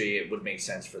anniversary. It would make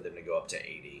sense for them to go up to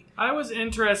 80. I was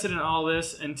interested in all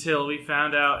this until we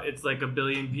found out it's like 1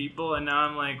 billion people, and now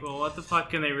I'm like, well, what the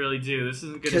fuck can they really do? This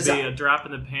isn't going to be a drop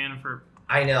in the pan for...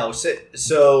 I know.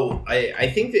 So I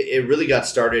think that it really got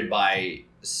started by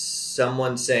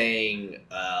someone saying,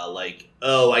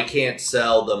 I can't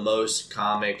sell the most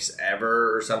comics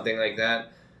ever or something like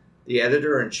that. The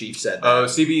editor-in-chief said that. Oh,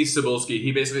 C.B. Cebulski.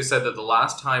 He basically said that the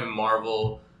last time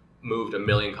Marvel moved 1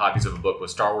 million copies of a book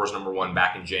was Star Wars #1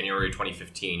 back in January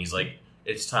 2015. He's like,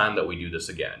 it's time that we do this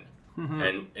again.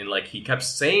 Mm-hmm. And like, he kept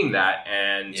saying that,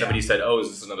 and somebody said, oh, is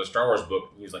this another Star Wars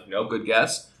book? He's like, no, good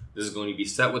guess. This is going to be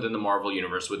set within the Marvel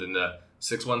universe, within the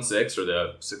 616 or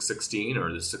the 616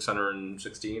 or the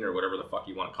 616 or whatever the fuck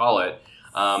you want to call it.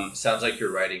 Sounds like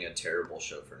you're writing a terrible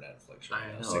show for Netflix right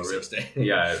now. 616.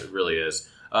 Yeah, it really is.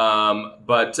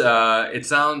 But it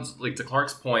sounds like, to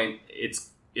Clark's point, if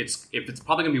it's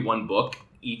probably going to be one book,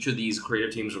 each of these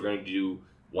creative teams are going to do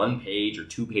 1 page or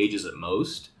 2 pages at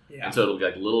most. Yeah. And so it'll be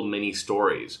like little mini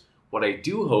stories. What I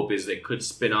do hope is they could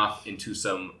spin off into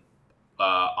some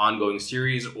ongoing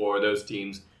series, or those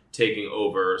teams taking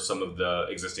over some of the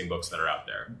existing books that are out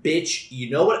there. Bitch, you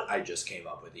know what? I just came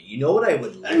up with it. You know what I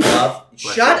would love?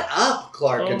 Shut up,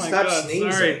 Clark, and stop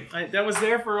sneezing. Sorry. That was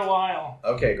there for a while.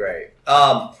 Okay, great.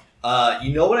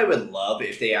 You know what I would love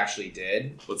if they actually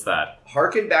did? What's that?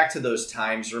 Harken back to those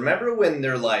times. Remember when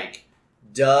they're like,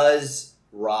 does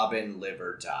Robin live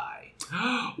or die?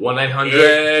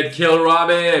 1-900 Kill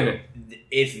Robin.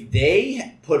 If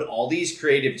they put all these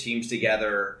creative teams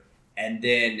together and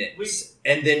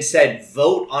then said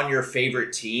vote on your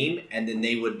favorite team, and then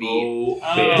they would be.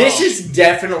 This is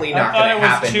definitely not going to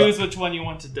happen. Choose which one you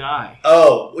want to die.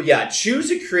 Oh yeah,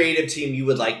 choose a creative team you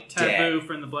would like. Taboo dead.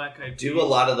 from the Black Eyed Peas. Do a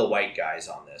lot of the white guys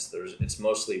on this. It's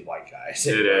mostly white guys.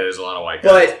 It is a lot of white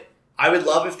guys. But I would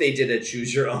love if they did a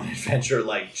choose your own adventure,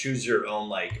 like choose your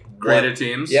own creative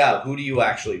teams. Yeah, who do you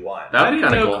actually want? I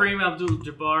didn't know cool. Kareem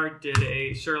Abdul-Jabbar did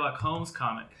a Sherlock Holmes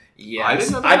comic. Yeah, I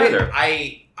didn't know that either.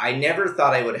 I never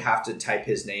thought I would have to type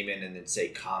his name in and then say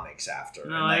comics after,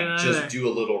 and just do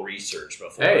a little research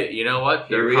before. Hey, you know what?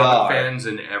 There are comic fans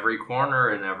in every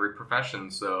corner in every profession,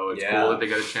 so it's cool that they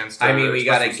get a chance to. I mean, we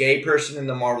got a gay person in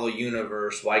the Marvel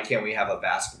universe. Why can't we have a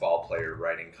basketball player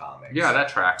writing comics? Yeah, that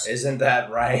tracks. Isn't that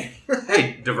right?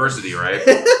 Hey, diversity, right?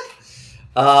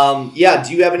 Yeah.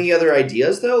 Do you have any other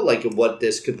ideas though, like of what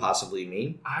this could possibly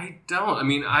mean? I don't. I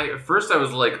mean, at first I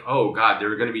was like, oh god,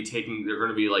 they're going to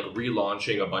be like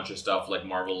relaunching a bunch of stuff like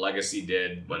Marvel Legacy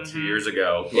did 2 years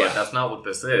ago. But that's not what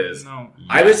this is. No.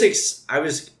 Yes.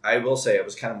 I will say I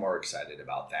was kind of more excited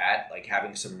about that, like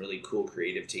having some really cool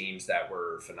creative teams that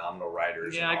were phenomenal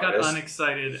writers. Yeah, and I got artists.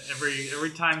 unexcited every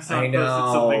time someone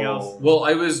posted something else. Well,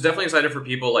 I was definitely excited for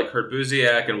people like Kurt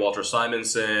Busiek and Walter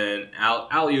Simonson.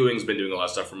 Al Ewing's been doing a lot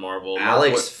of stuff for Marvel.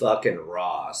 Alex fucking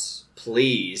Ross,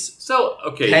 please. So,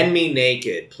 okay. Pen me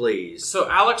naked, please. So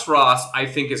Alex Ross, I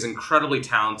think, is incredibly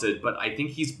talented, but I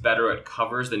think he's better at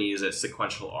covers than he is at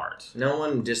sequential art. No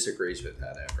one disagrees with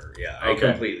that ever. Yeah, Okay.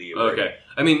 I completely agree. Okay.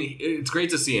 I mean, it's great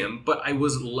to see him, but I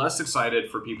was less excited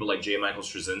for people like J. Michael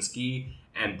Straczynski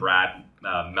and Brad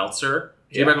Meltzer.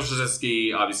 J. Michael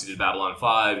Straczynski obviously did Babylon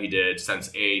 5. He did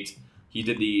Sense 8. He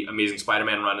did the Amazing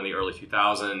Spider-Man run in the early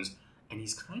 2000s. And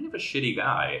he's kind of a shitty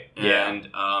guy. And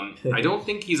I don't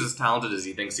think he's as talented as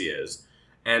he thinks he is.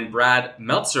 And Brad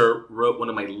Meltzer wrote one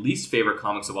of my least favorite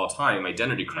comics of all time,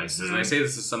 Identity Crisis. And I say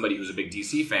this as somebody who's a big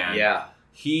DC fan. Yeah.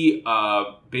 He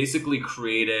basically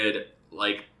created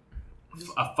like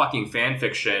a fucking fan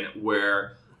fiction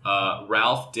where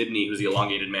Ralph Dibny, who's the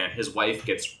elongated man, his wife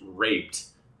gets raped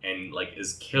and like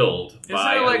is killed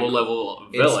by a low-level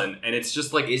villain. And it's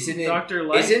just like... Isn't it Dr.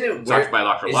 Light? Isn't it where, by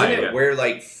Dr. Light, isn't it where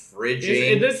like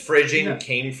Fridging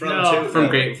came from? No, too? From a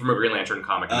Green Lantern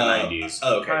comic in the 90s.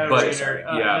 Oh, okay. But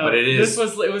it is...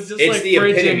 It was just it's like the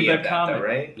epitome Fridging of the that, comic. though,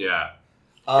 right? Yeah.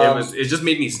 It just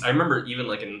made me... I remember even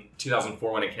like in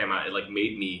 2004 when it came out, it like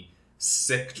made me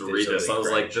sick to read this. I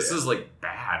was like, this is like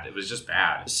bad. It was just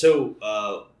bad.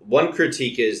 So one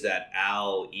critique is that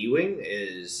Al Ewing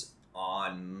is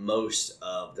on most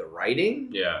of the writing.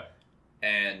 Yeah.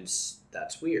 And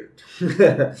that's weird. He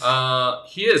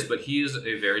is, but he is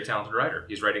a very talented writer.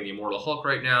 He's writing the Immortal Hulk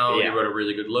right now. Yeah. He wrote a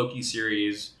really good Loki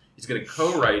series. He's going to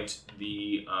co-write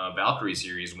the Valkyrie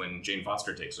series when Jane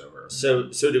Foster takes over. So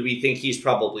do we think he's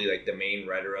probably like the main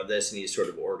writer of this, and he's sort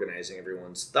of organizing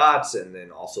everyone's thoughts, and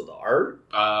then also the art?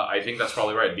 I think that's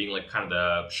probably right. Being like kind of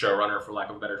the showrunner, for lack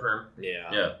of a better term.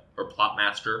 Yeah. Or plot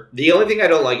master. The only thing I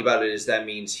don't like about it is that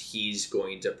means he's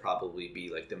going to probably be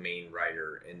like the main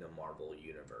writer in the Marvel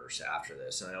universe after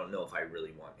this, and I don't know if I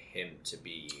really want him to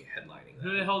be headlining that.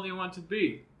 Who the hell do you want to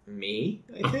be? Me,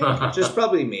 I think. Just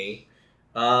probably me.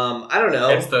 I don't know.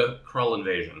 It's the Krull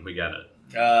invasion. We get it.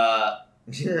 I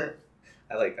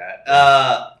like that.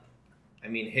 I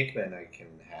mean, Hickman I can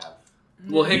have.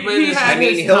 Well, Hickman He is... had I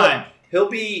mean, his time. he'll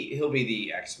be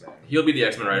the X-Men. He'll be the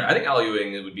X-Men writer. I think Al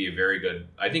Ewing would be a very good...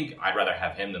 I think I'd rather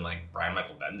have him than like Brian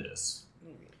Michael Bendis.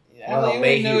 Well,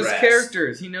 He knows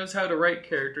characters. He knows how to write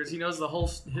characters. He knows the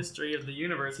whole history of the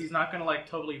universe. He's not going to like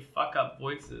totally fuck up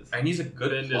voices. And he's a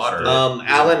good Bendis plotter.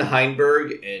 Alan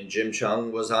Heinberg and Jim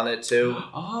Chung was on it too.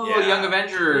 Oh, Yeah. Young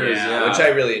Avengers. Yeah. Which I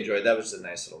really enjoyed. That was a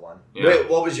nice little one. Yeah. Wait,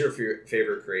 what was your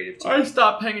favorite creative team? I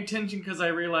stopped paying attention because I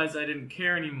realized I didn't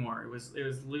care anymore. It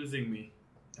was losing me.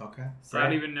 Okay. So I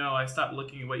don't even know. I stopped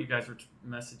looking at what you guys were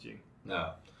messaging.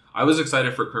 No. I was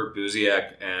excited for Kurt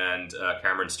Busiek and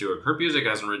Cameron Stewart. Kurt Busiek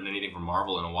hasn't written anything for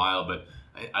Marvel in a while, but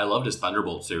I loved his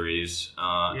Thunderbolt series.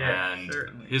 And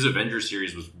certainly. his Avengers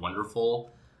series was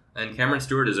wonderful. And Cameron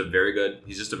Stewart is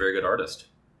he's just a very good artist.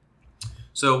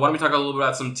 So why don't we talk a little bit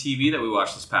about some TV that we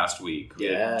watched this past week?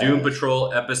 Yeah. Doom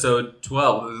Patrol episode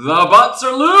 12. The butts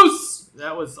are loose!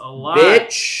 That was a lot.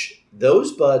 Bitch,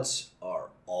 those butts are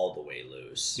all the way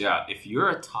loose. Yeah, if you're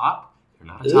a top, you're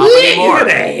not a top anymore. You're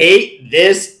gonna hate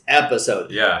this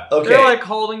episode. Yeah. Okay. They're like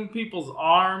holding people's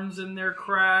arms in their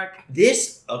crack.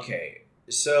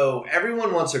 So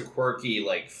everyone wants a quirky,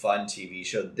 like, fun TV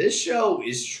show. This show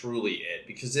is truly it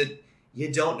because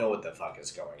you don't know what the fuck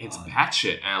is going It's on.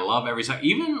 batshit, and I love every time.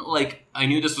 Even, like, I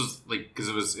knew this was, like,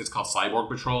 because it's called Cyborg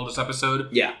Patrol, this episode.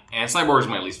 Yeah. And Cyborg is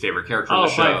my least favorite character in Oh,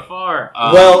 the show. by far.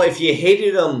 Well, if you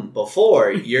hated him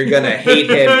before, you're gonna hate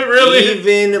him Really?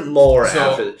 even more So-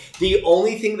 after. The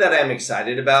only thing that I'm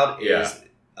excited about Yeah. is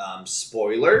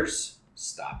spoilers.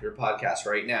 Stop your podcast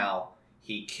right now.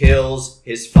 He kills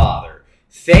his father.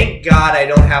 Thank God I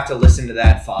don't have to listen to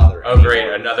that father. Oh, great.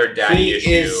 anymore. Another daddy He issue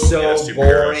is so in a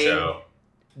superhero boring. show.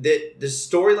 The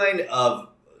storyline of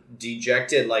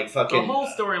Dejected, like, fucking... The whole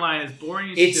storyline is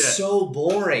boring as it's shit. so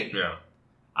boring. Yeah.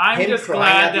 I'm him just crying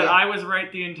at glad that the- I was right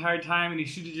the entire time, and he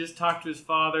should have just talked to his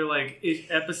father like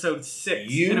episode 6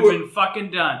 You and have were- been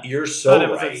fucking done. You're so Not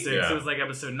episode right. 6. Yeah. It was like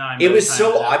episode 9. It by was the time so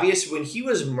it happened. obvious when he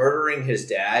was murdering his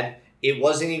dad. It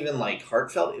wasn't even, like,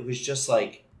 heartfelt. It was just,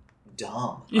 like,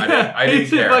 dumb. Yeah, I didn't he's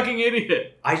care. a fucking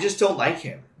idiot. I just don't like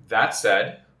him. That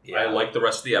said, Yeah. I like the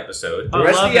rest of the episode. The I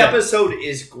rest of love the it. episode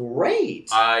is great.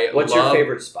 What's your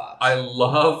favorite spot? I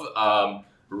love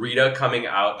Rita coming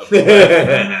out of the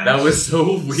left. That was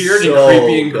so weird So and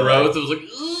creepy and good. gross. It was like,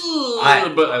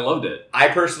 but I loved it. I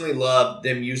personally love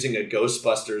them using a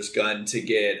Ghostbusters gun to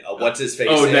get what's his face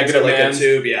Oh, into, Negative like Man's- a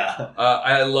tube. Yeah,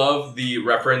 I love the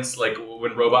reference, like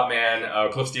when Robot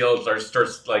Man, Cliff Steele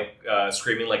starts like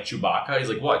screaming like Chewbacca. He's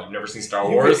like, "What? You've never seen Star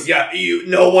Wars?" Yeah,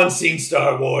 no one's seen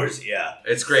Star Wars. Yeah,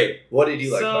 It's great. what did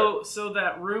you like? Clark? So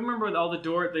that room, remember with all the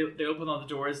doors, they opened all the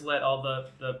doors, let all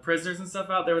the prisoners and stuff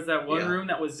out. There was that one Yeah. room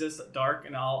that was just dark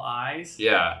and all eyes.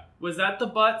 Yeah. Was that the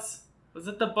butts? Was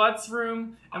it the butts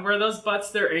room? And were those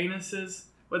butts their anuses?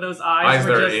 Were those eyes, Eyes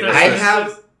were their just anuses. their I anuses?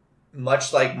 have,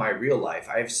 much like my real life,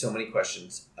 I have so many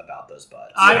questions about those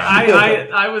butts.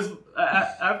 I was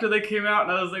after they came out,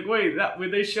 and I was like, wait,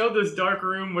 when they showed this dark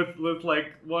room with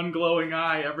like one glowing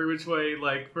eye every which way,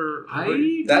 like for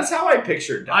That's how I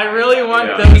pictured. I really want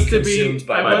Yeah. those Being to be. consumed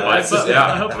by I butts.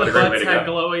 hope What the a great way butts to had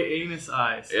go. glowy anus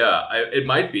eyes. Yeah, it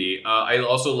might be. I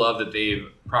also love that they've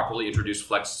properly introduced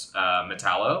Flex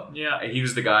Metallo. Yeah. He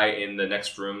was the guy in the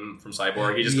next room from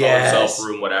Cyborg. He just Yes. called himself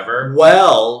Room Whatever.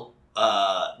 Well,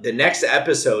 the next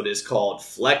episode is called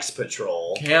Flex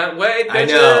Patrol. Can't wait, bitches! I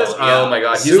know, yeah. Oh my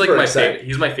god, he's Super like my excited. favorite.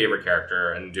 He's my favorite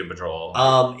character in Doom Patrol.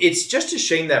 It's just a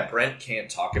shame that Brent can't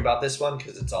talk about this one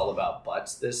because it's all about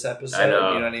butts this episode. I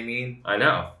know. You know what I mean? I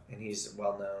know. And he's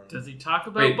well known. Does he talk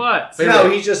about Wait, butts? wait, No,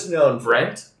 wait. he's just known for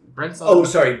Brent's. Oh,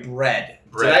 sorry, Bread.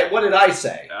 Bread. What did I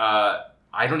say?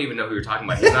 I don't even know who you're talking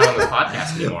about. He's not on this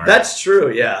podcast anymore. That's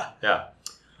true. Yeah. Yeah.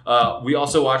 We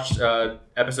also watched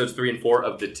episodes 3 and 4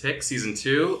 of The Tick season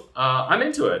 2. I'm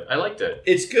into it. I liked it.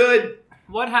 It's good.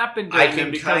 What happened I during can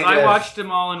them? Because kind I of- watched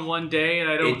them all in one day, and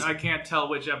It's- I can't tell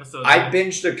which episode. I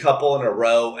binged a couple in a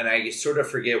row, and I sort of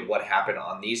forget what happened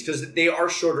on these because they are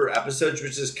shorter episodes,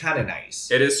 which is kind of nice.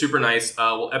 It is super nice.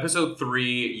 Well, episode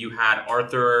 3, you had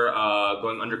Arthur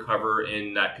going undercover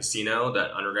in that casino,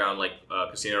 that underground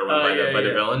casino run by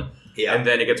the villain. Yeah. And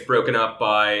then it gets broken up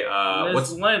by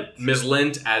Ms. Lint. Ms.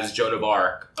 Lint as Joan of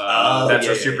Arc. Oh, That's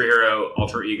yeah, her superhero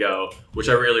alter ego, which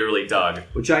I really, really dug.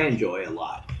 Which I enjoy a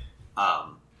lot.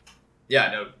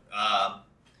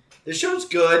 The show's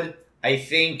good. I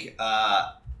think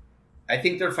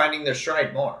they're finding their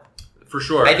stride more. For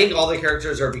sure. I think all the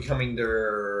characters are becoming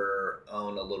their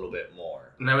own a little bit more.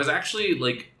 And I was actually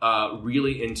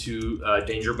really into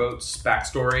Danger Boat's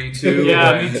backstory too.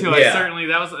 Yeah, me too. Yeah.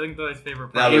 That was I think my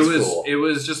favorite That part. was it cool. it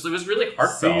was really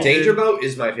heartfelt. See, Danger Boat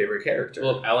is my favorite character.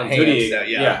 Well, Alan Hands Tudyk, down,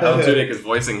 yeah. Alan Tudyk is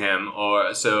voicing him.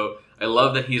 So I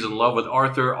love that he's in love with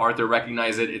Arthur. Arthur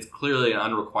recognizes it. It's clearly an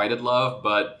unrequited love,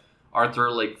 but Arthur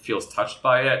feels touched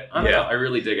by it. I don't know. I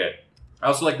really dig it. I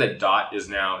also like that Dot is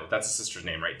now, that's his sister's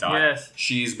name, right? Dot. Yes.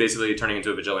 She's basically turning into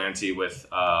a vigilante with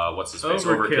what's his face,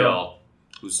 Overkill.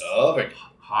 who's Overkill.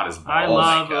 hot as balls. I Oh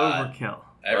my love God. Overkill.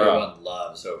 Everyone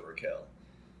loves Overkill.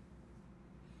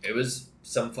 It was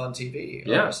some fun TV,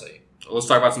 Yeah. honestly. Let's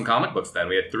talk about some comic books then.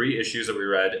 We had 3 issues that we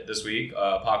read this week.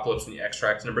 Apocalypse and the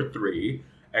Extracts number 3,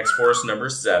 X-Force number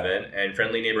 7, and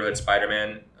Friendly Neighborhood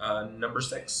Spider-Man number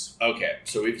 6. Okay,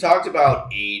 so we've talked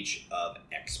about Age of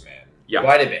X-Men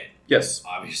quite a bit. Yes.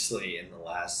 Obviously, in the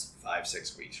last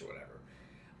 5-6 weeks or whatever.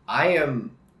 I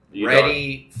am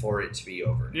ready for it to be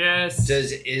over. Yes.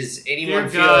 Is anyone Dear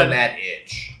feeling God. that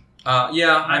itch?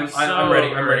 Yeah, I'm ready.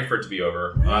 I'm over ready it. for it to be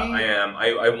over. Right? I am.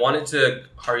 I want it to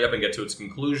hurry up and get to its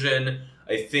conclusion.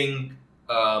 I think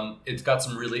it's got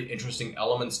some really interesting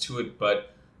elements to it,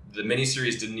 but the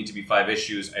miniseries didn't need to be 5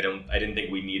 issues. I didn't think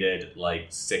we needed like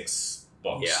 6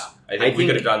 books. Yeah. I think we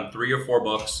could have done 3 or 4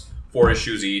 books, 4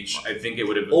 issues each. I think it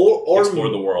would have Or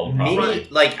explored the world properly.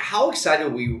 Like, how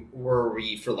excited were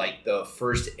we for like the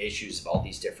first issues of all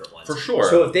these different ones? For sure.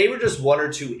 So if they were just 1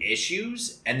 or 2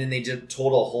 issues and then they just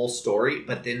told a whole story,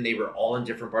 but then they were all in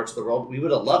different parts of the world, we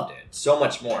would have loved it so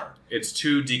much more. It's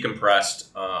too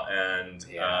decompressed, and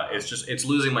it's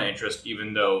losing my interest,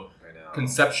 even though I know.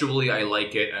 conceptually I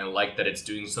like it, and I like that it's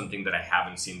doing something that I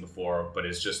haven't seen before, but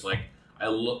it's just like,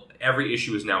 every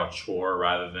issue is now a chore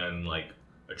rather than like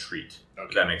a treat. Okay.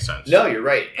 If that makes sense. No, you're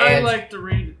right. I And like to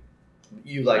read.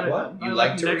 you like what? You I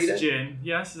like to Next read it? Gen.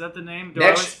 Yes, is that the name? Do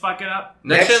Next- I always fuck it up?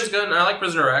 Next Next- Gen's good, and I like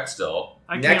Prisoner X still.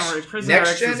 I Next, can't read. Prisoner Next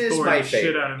X Gen is boring my the shit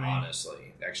favorite, out of me.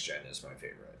 honestly. Next Gen is my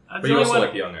favorite. That's But the you only also one.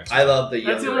 like Young X. I love the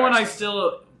That's the younger only one I X-Men.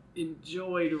 still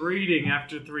enjoyed reading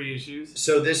after 3 issues.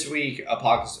 So this week,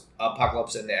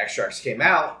 Apocalypse and the Extracts came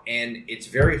out, and it's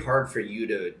very hard for you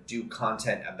to do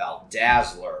content about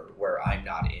Dazzler where I'm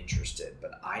not interested,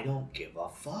 but I don't give a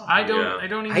fuck. I don't. Yeah. I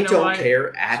don't even I know don't why.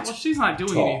 care at Well, she's not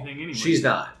doing all. anything anyway. She's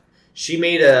not. She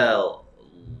made a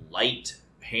light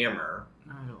hammer.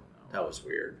 I don't know. That was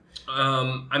weird.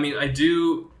 I mean,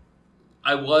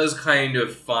 I was kind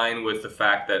of fine with the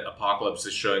fact that Apocalypse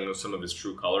is showing some of his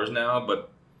true colors now,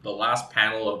 but the last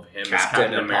panel of him is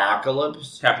Captain America.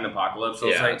 Apocalypse? Captain Apocalypse. I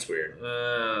was Yeah, like, it's weird.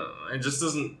 it just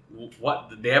doesn't.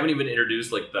 What they haven't even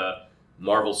introduced like the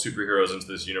Marvel superheroes into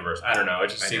this universe. I don't know. It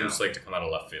just I seems know. like to come out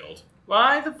of left field.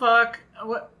 Why the fuck?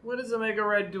 What is Omega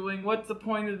Red doing? What's the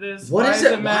point of this? What why is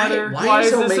does it? it matter? Why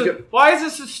is this Omega- why is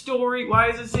this a story? Why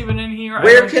is this even in here?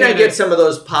 Where don't can I get it. some of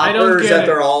those I don't poppers get that it.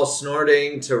 they're all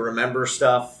snorting to remember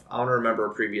stuff? I want to remember a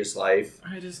previous life.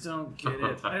 I just don't get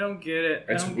it. I don't get it.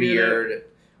 I It's don't get it. weird.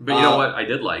 But you know what? I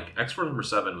did like X-Force number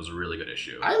 7 was a really good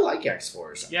issue. I like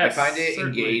X-Force. Yes, I find it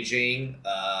certainly. engaging.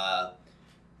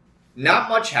 Not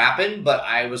much happened, but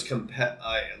I was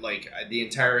the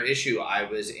entire issue. I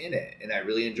was in it, and I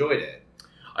really enjoyed it.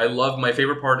 I love my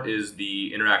favorite part is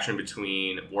the interaction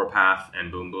between Warpath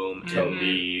and Boom Boom in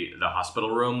the hospital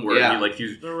room where Yeah.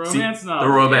 he's The romance novel.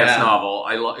 the romance Yeah. novel.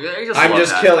 I I'm love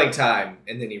just that. killing time,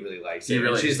 and then he really likes it. He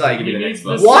really- and she's like, Give me He the needs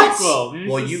next the book. "What? sequel. He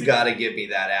needs Well, the you sequel. got to give me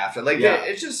that after." Like, Yeah.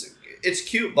 it's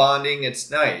cute bonding. It's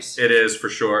nice. It is for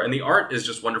sure, and the art is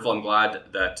just wonderful. I'm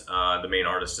glad that the main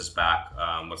artist is back.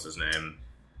 What's his name?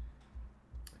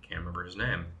 I can't remember his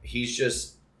name. He's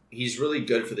really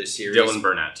good for this series. Dylan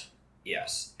Burnett.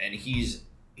 Yes, and he's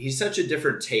such a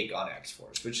different take on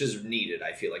X-Force, which is needed,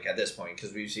 I feel like, at this point,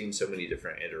 because we've seen so many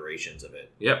different iterations of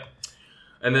it. Yep.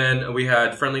 And then we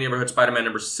had Friendly Neighborhood Spider-Man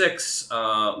number 6,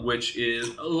 which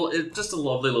is it's just a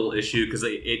lovely little issue because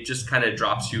it just kind of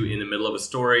drops you in the middle of a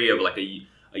story of like a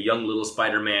young little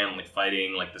Spider-Man like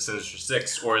fighting like the Sinister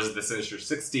Six, or is it the Sinister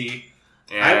 60?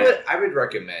 And I would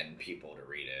recommend people to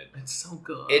read it. it's so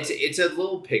good. It's a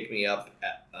little pick-me-up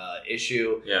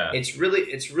issue. Yeah. It's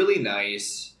really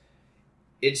nice.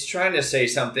 It's trying to say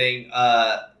something.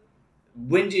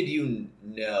 When did you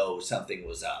know something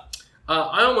was up?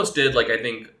 I almost did, like, I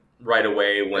think right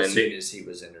away when As soon as he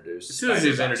was introduced. as soon as he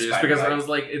was introduced, because I Spider-Man. was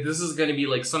like, this is going to be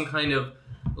like some kind of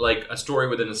like a story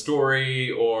within a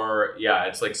story, or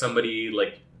it's like somebody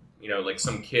like like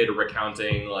some kid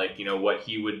recounting like what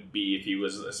he would be if he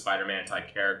was a Spider-Man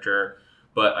type character.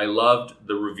 But I loved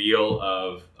the reveal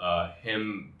of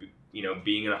him,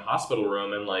 being in a hospital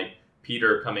room and like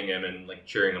Peter coming in and like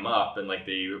cheering him up, and like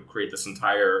they create this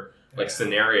entire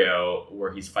scenario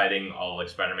where he's fighting all like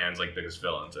Spider-Man's like biggest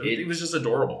villains. It was just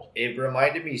adorable. It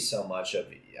reminded me so much of.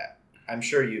 I'm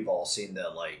sure you've all seen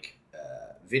the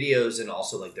videos and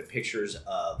also like the pictures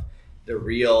of the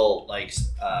real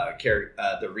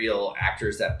the real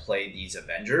actors that play these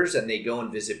Avengers, and they go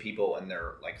and visit people in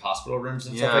their like hospital rooms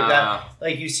and stuff like that.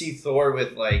 Like you see Thor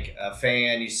with like a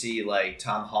fan, you see like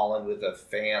Tom Holland with a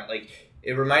fan. Like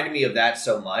It reminded me of that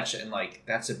so much, and like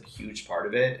that's a huge part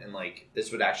of it, and like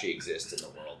this would actually exist in the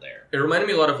world there. It reminded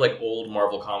me a lot of like old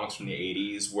Marvel comics from the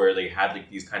 80s where they had like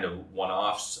these kind of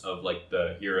one-offs of like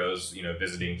the heroes,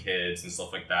 visiting kids and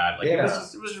stuff like that. Like it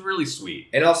was really sweet.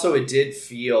 And also it did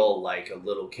feel like a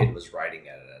little kid was writing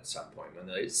at it at some point when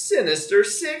they're like, Sinister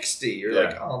 60. You're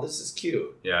like, oh, this is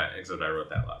cute. Yeah, except I wrote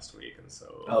that last week, and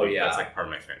so that's like part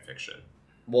of my fan fiction.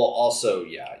 Well, also,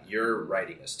 your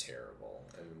writing is terrible.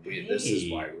 This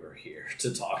is why we're here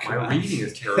to talk about. My reading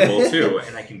is terrible too,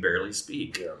 and I can barely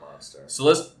speak. You're a monster. So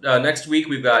let's next week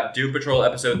we've got Doom Patrol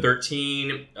episode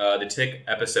 13, The Tick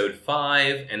episode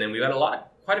 5, and then we've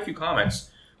got quite a few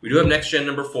comics. We do have Next Gen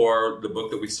number 4, the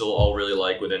book that we still all really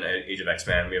like within Age of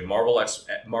X-Men. We have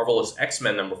Marvelous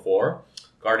X-Men number 4,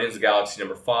 Guardians of the Galaxy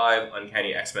number 5,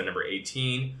 Uncanny X-Men number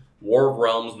 18, War of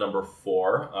Realms number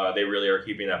 4. They really are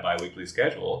keeping that bi-weekly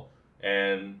schedule.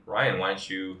 And Ryan, why don't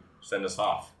you send us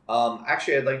off?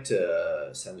 Actually, I'd like to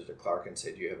send it to Clark and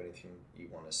say, do you have anything you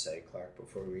want to say, Clark,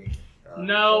 before we...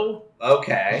 No.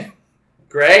 Okay.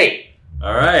 Great.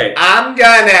 All right. I'm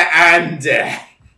gonna end it.